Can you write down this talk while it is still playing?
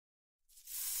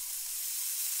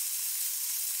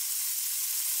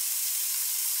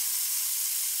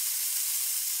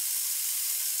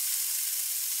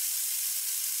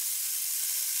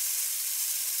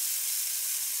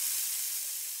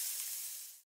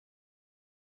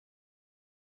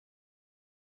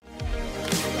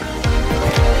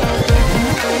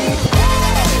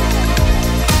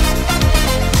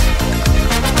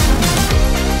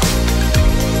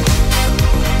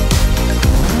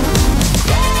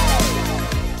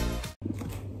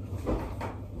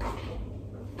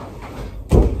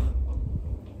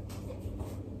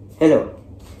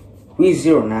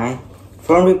309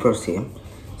 from reupload team.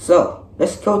 So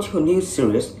let's go to a new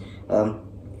series.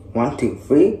 1, 2,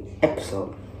 3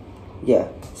 episode. Yeah.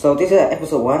 So this is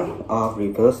episode 1 of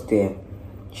reupload team.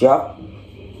 Job,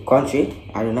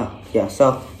 country, I don't know. Yeah.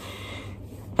 So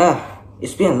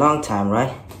it's been a long time,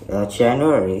 right?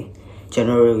 January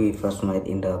we first met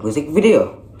in the music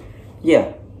video.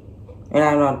 Yeah. And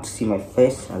I don't see my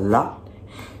face a lot.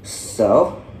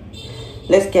 So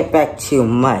let's get back to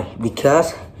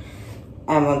because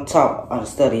I'm on top of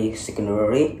study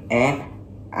secondary and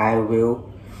I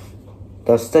will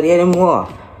don't study anymore.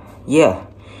 Yeah.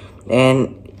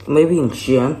 And maybe in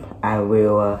June I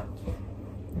will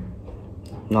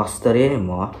not study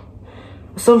anymore.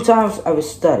 Sometimes I will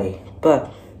study,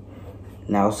 but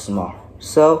now it's small.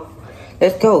 So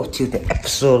let's go to the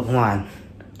episode 1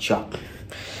 job.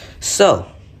 So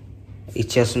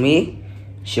it's just me,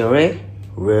 Sherry,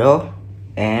 Real,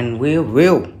 and we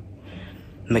will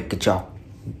make a job.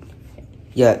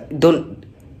 Yeah, don't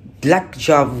like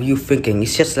job you thinking.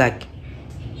 It's just like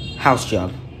house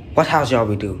job. What house job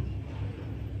we do?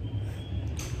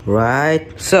 Right.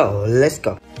 So let's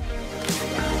go.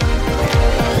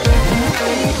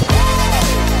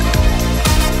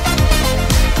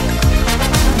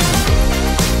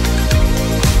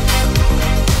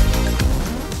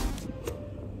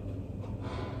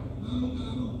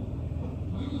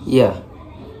 Yeah,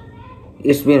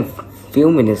 it's been a few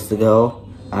minutes ago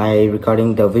I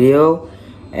recording the video,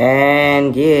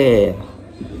 and yeah,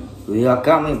 we are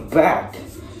coming back.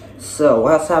 So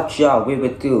what's up job we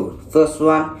will do? First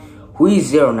one,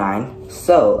 309.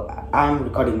 So I'm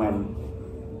recording my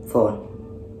phone,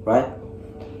 right?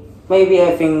 Maybe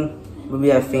I'm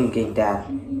thinking that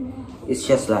it's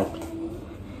just like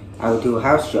I will do a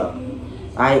house job.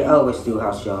 I always do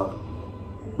house job.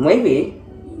 Maybe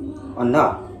or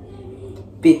not.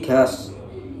 Because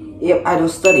if I don't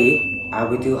study, I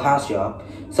will do house job.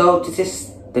 So this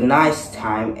is the nice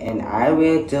time and I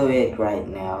will do it right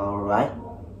now, alright?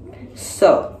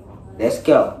 So let's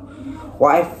go.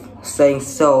 Why saying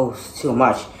so too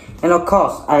much? And of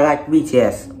course I like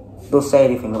BTS. Don't say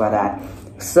anything about that.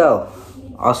 So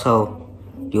also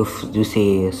you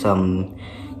see some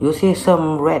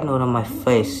red note on my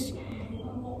face.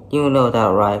 You know that,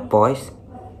 right, boys?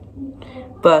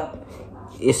 But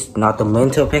it's not the main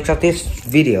topic of this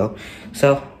video,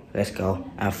 so let's go.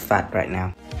 I'm fat right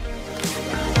now.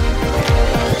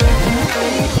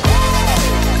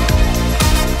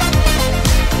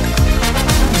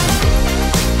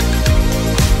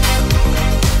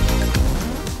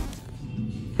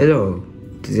 Hello,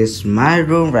 this is my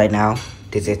room right now.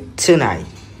 This is tonight,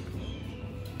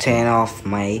 10th of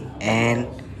May, and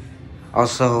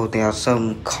also there are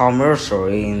some commercial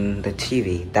in the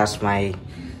TV. That's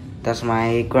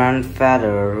my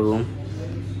grandfather's room,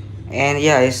 and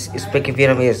yeah, it's speaking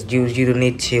Vietnamese. You don't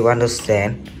need to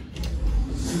understand.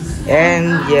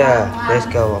 And yeah, let's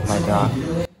go. Oh my god.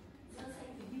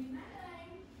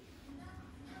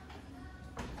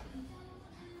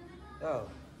 Oh,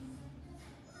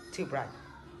 too bright.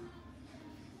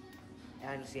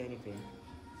 I don't see anything.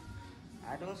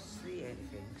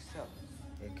 So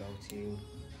let's go to.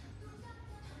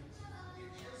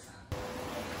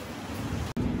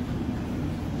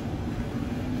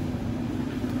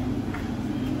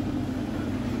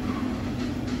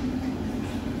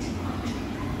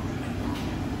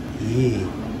 Yeah,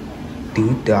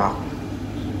 too dark.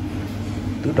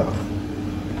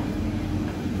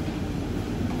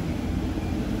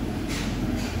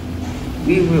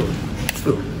 We will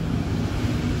do.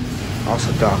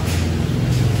 Also dark.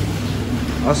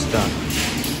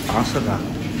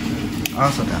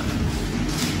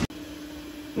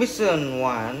 Mission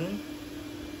 1.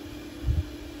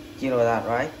 You know that,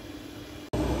 right?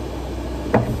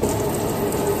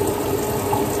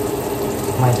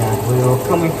 My dad will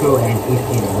come through and eat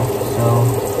dinner, so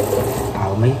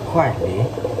I'll make it quietly,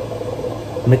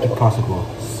 make it possible.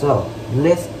 So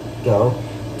let's go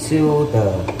to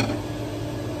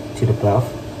the bluff,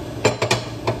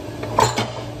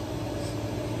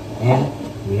 and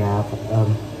we have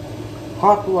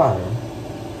hot water,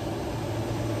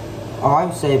 or I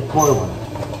would say boiled water.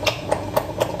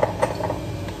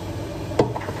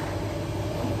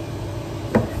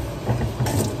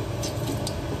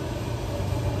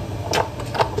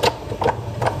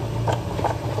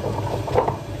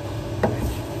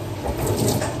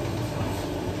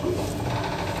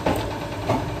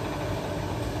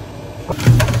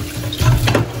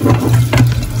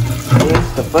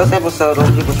 First episode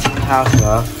of People Team House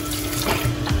Job.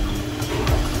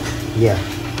 Yeah,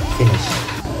 finished.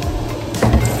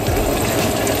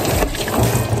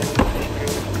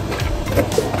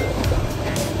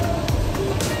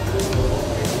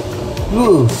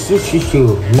 Ooh, sushi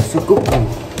shoe, Mitsukuku.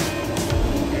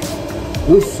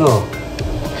 Uso.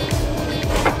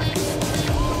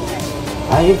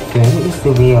 I think this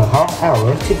will be a half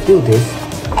hour to do this.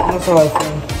 Also, I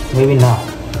think maybe not,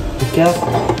 because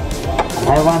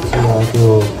I want to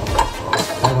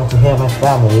help my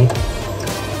family.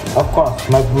 Of course,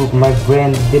 my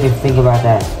brain didn't think about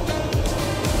that.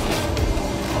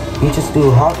 You just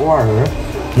do hot water,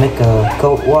 make a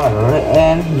cold water,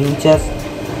 and you just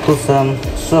put some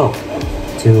soap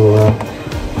to.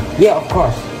 Yeah, of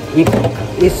course, it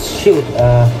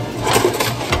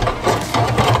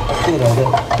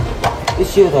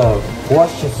should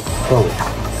wash your soap,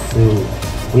 so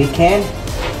we can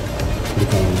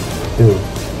do.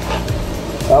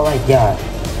 Oh my god,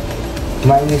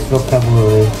 my English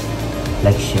vocabulary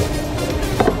like shit.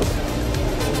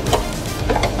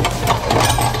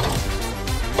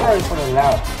 Sorry for the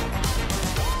loud.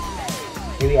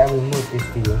 Maybe I will move this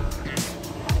video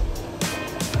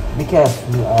because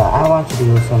I want to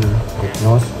do some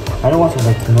noise. I don't want to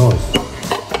make noise.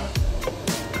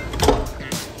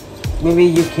 Maybe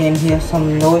you can hear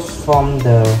some noise from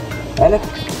the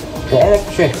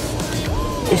electric.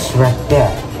 It's right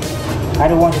there. I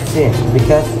don't want to see it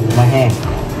because my hand.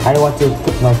 I don't want to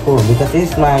put my phone because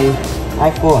this is my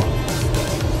iPhone.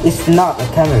 It's not a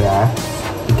camera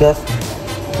because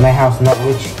my house not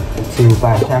rich to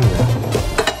buy a camera.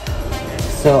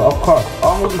 So of course,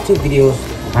 all my YouTube videos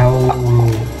I will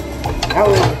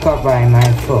record by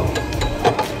my phone.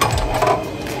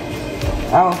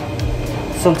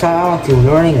 Sometimes I want to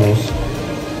learn English.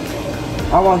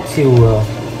 I want to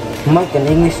make an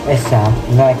English exam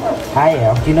like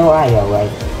IELTS. You know IELTS,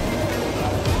 right?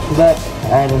 But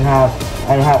I don't have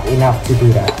enough to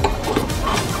do that.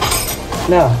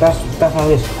 No, that's my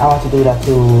wish. I want to do that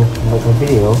to make a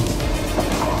video.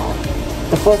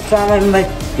 The first time I make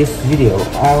this video,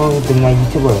 I will do my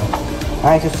YouTuber.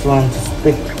 I just want to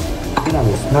speak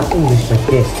Vietnamese, not English like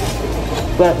this.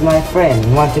 But my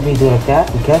friend wanted me to do like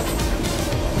that because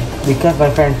my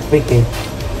friend thinking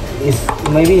is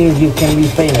maybe you can be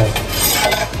famous.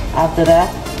 After that,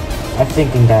 I'm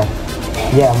thinking that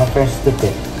yeah, my friend's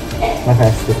stupid. My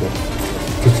friend's stupid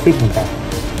to speaking that.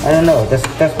 I don't know.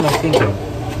 That's my thinking.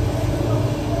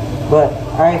 But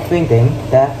I'm thinking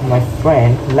that my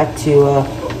friend like to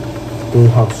do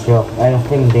house job. I don't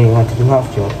think they want to do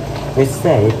house job. They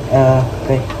say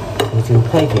they want to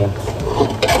play games.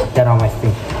 That are my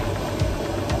thing.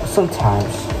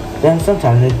 Sometimes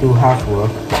they do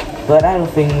housework, but I don't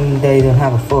think they don't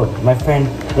have a phone. My friend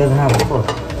doesn't have a phone.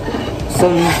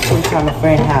 Sometimes my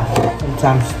friend have,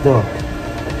 sometimes don't.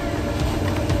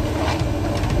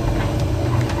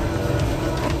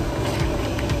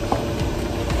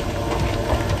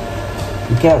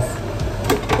 Because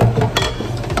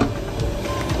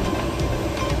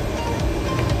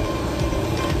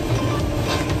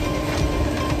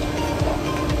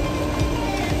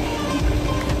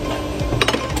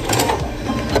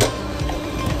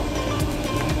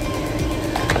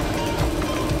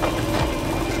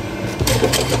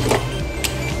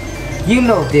you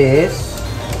know this,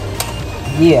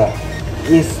 yeah,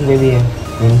 it's maybe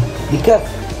because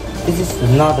this is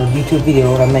not a YouTube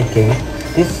video I'm making.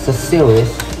 This is a series,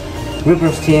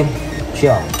 reverse team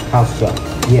job, house job,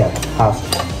 yeah, house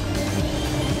job.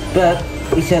 But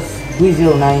it's just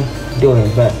 309 doing,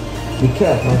 but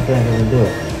because my friend doesn't do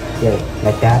it, yeah,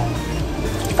 like that.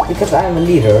 Because I'm a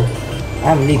leader,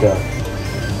 I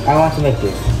want to make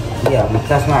this, yeah,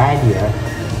 that's my idea.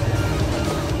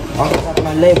 Also, that's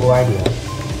my label idea.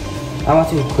 I want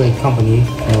to create company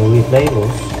with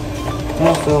labels. And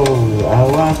also, I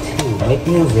want to make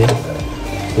music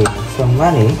with some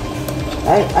money.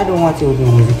 I don't want to do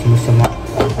music to make some money.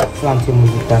 I just want to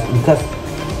music that because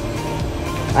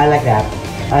I like that.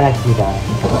 I like to do that.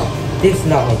 This is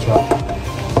not my job.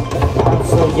 I'm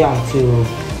so young to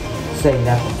say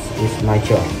that is my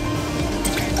job.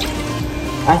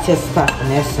 I just passed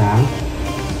an exam.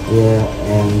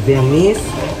 And Vietnamese,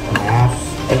 math,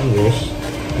 English,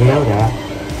 you know that.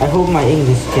 I hope my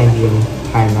English can be in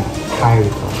high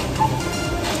record.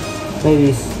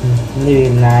 Maybe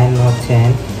 9 or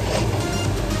 10.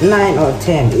 9 or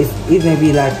 10. It may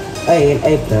be like A and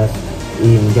A plus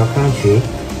in your country.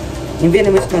 In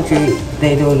Vietnamese country,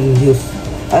 they don't use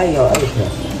A or A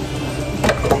plus.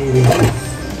 They use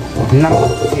number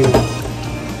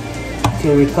to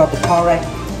record the correct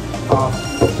of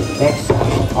exam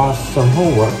or some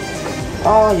homework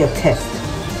or your test.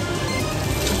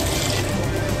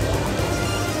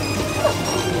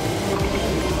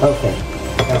 Okay,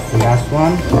 that's the last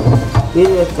one. We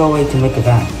will go in to make a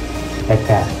band like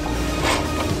that.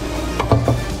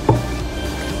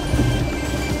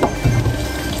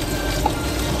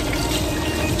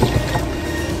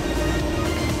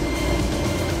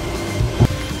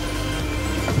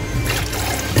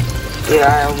 Yeah,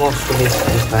 I almost finished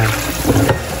this time.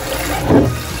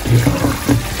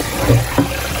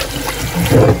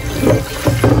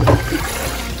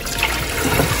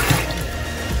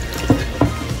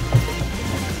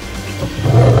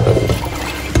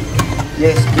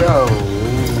 Let's go.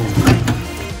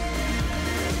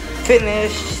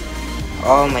 Finished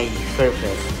all my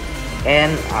surface,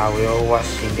 and I will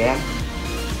washing them.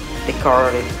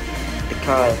 Decorate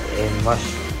and wash.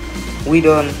 We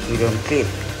don't clean.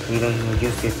 We don't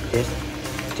use this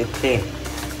to clean.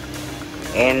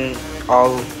 And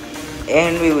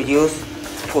we will use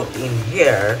put in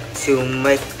here to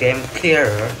make them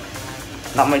clearer,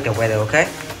 not make them wetter. Okay.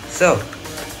 So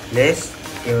let's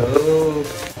go.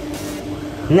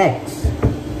 Next,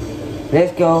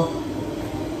 let's go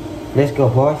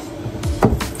boys.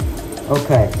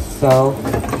 Okay, so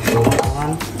the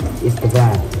one is the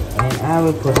band, and I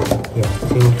will put it here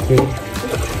 2, 3.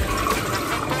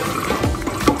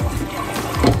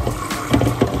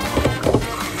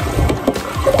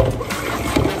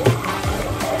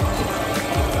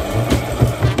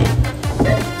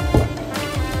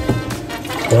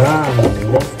 Done.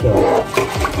 Let's go.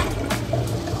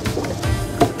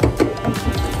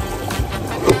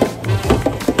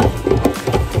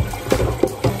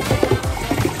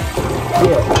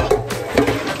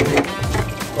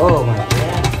 Oh my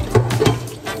god.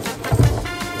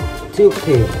 Too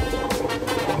clear.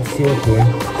 It's too clear.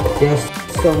 There's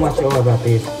so much oil about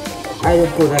this. I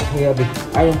don't put that here,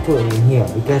 I don't put it in here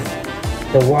because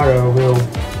the water will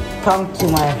come to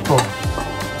my phone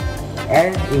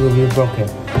and it will be broken.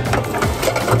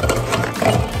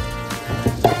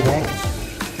 Next.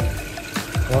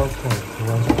 Okay,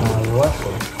 wash my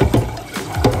water.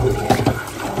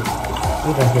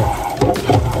 Look at here.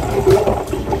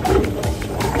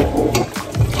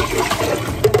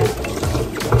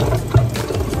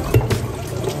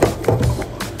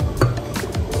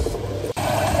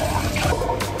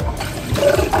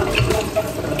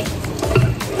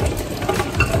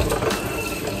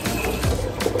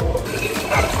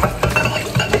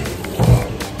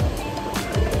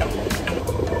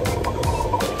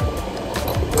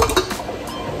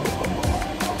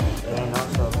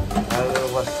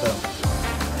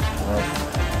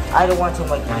 I don't want to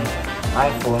make my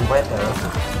iPhone better.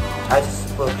 I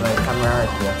just put my camera right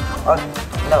here. Oh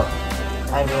no,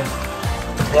 I mean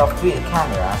there are 3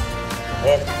 cameras,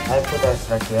 and I put that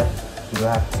right here. You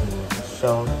have to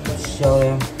show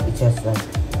them. It's just like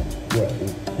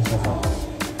it's just like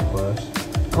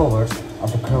covers of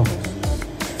the covers.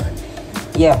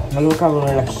 Yeah, my cover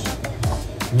like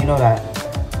you know that,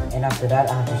 and after that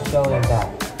I have to show them that.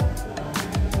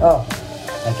 Oh,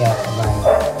 I got my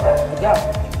yeah.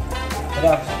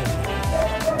 Yeah.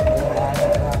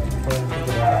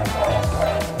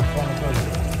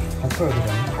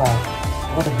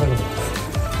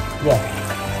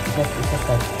 Because it's just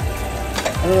like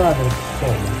I don't know how to show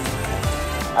them.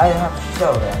 I don't have to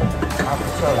show them. I have to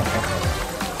show them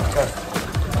because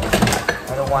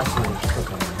I don't want to put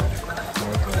them.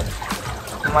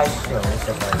 My show is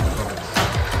about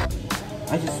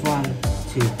I just want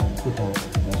to put that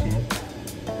right here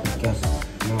because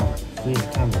you are 3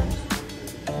 cameras.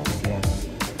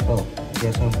 Oh,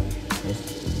 there's some. Yes.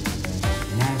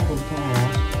 Now I put the camera.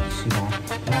 See that?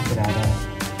 And after that,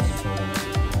 show them.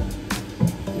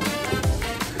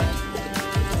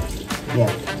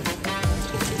 Yeah.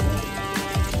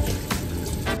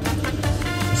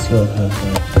 Let's go.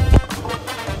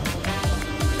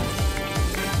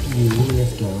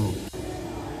 Let's go.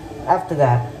 After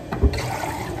that,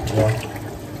 yeah.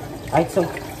 I just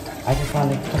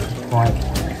wanted to touch the point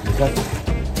because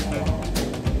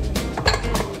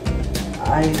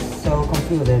I'm so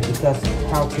confused because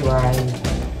how do I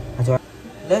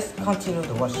let's continue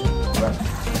the washing. Right.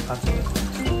 Continue.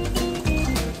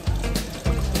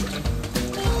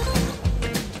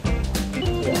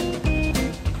 Yeah.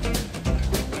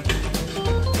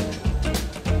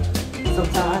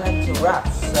 Sometimes I like to wrap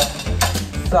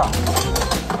some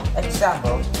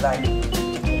example like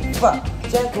fuck,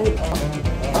 Jackie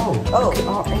and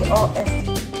O-S.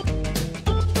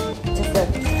 Just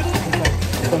like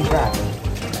some wrap.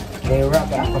 They wrap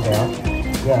the alphabet.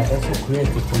 Yeah, they're so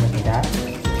creative to make that.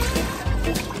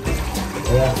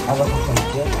 Yeah, I got some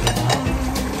fish now.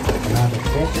 Another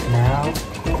fish now.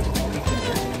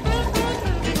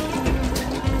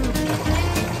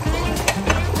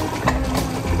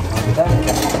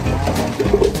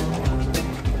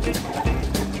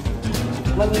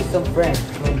 Maybe some friends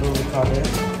will do recording.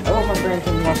 I want my friends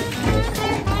to watch this.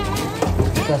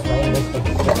 Because my English is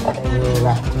shit, they will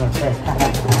laugh to my friends.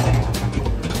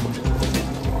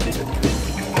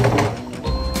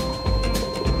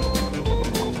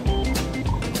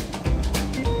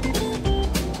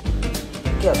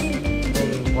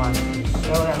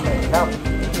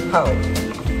 how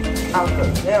the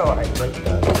hell I make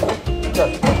that?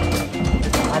 Because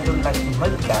I don't like to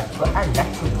make that, but I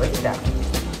like to make that.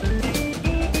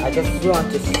 I just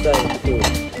want to say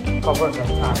to cover the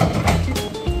time.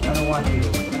 I don't want to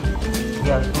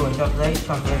do a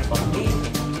translate for me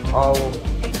or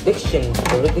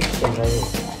dictionary,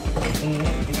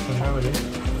 English dictionary.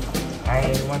 I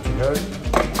want to learn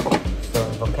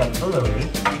some vocabulary,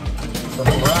 some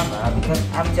grammar, because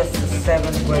I'm just a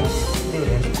 7th grade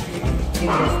student in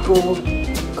the school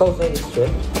culture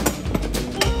district,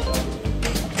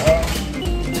 and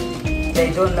they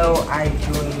don't know I'm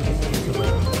doing this YouTuber.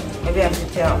 Maybe I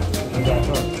should tell. Maybe I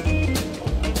don't.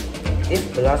 It's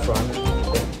the last one.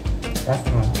 Last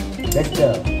one. Let's go.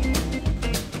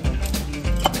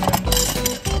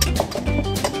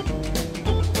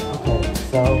 Okay,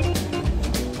 so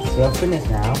we're finished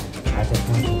now. I just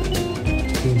want to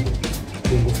clean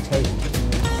this table.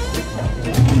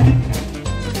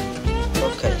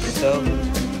 Okay, so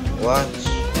watch.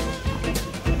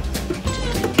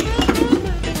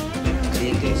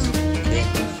 Clean this.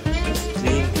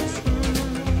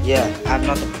 Yeah, I'm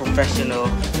not a professional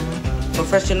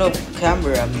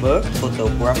cameraman,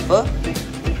 photographer,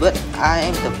 but I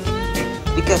am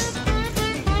because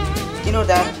you know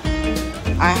that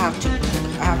I have to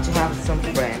have some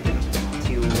friend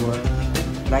to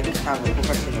like have a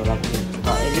professional like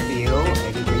edit video,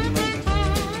 editing.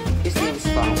 His name is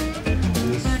Fang.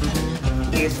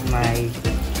 He's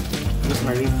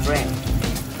my real friend.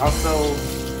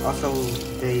 Also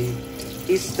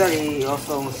he study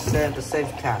also the same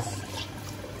class,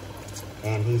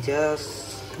 and he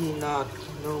not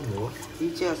no more.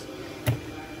 He just,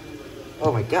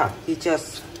 oh my god, he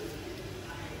just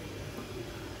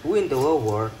win the whole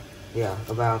world. Yeah,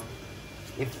 about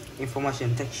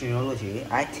information technology,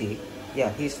 IT.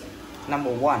 Yeah, he's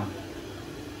number one,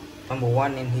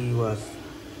 and he was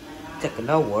taken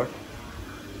over.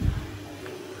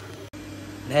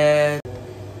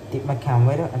 Did my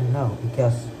camera? I don't know,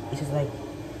 because it's just like,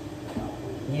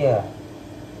 yeah.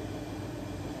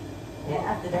 And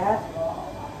after that,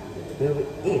 we will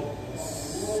eat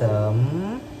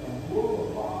some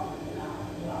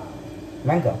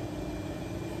mango.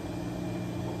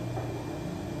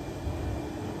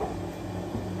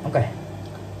 Okay.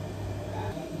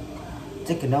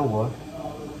 Take an hour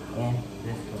and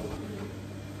let's go.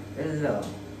 Hello.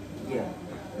 Yeah,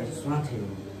 I just want to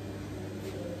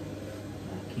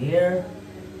like here,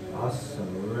 also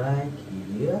right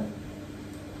here.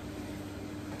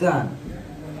 Done.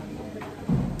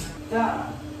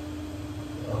 Done.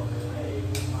 Okay.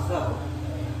 So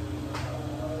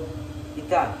it's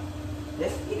done.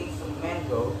 Let's eating some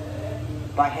mango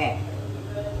by hand.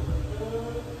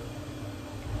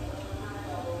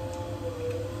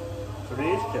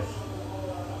 Delicious.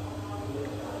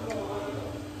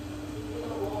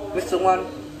 With someone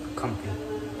complete.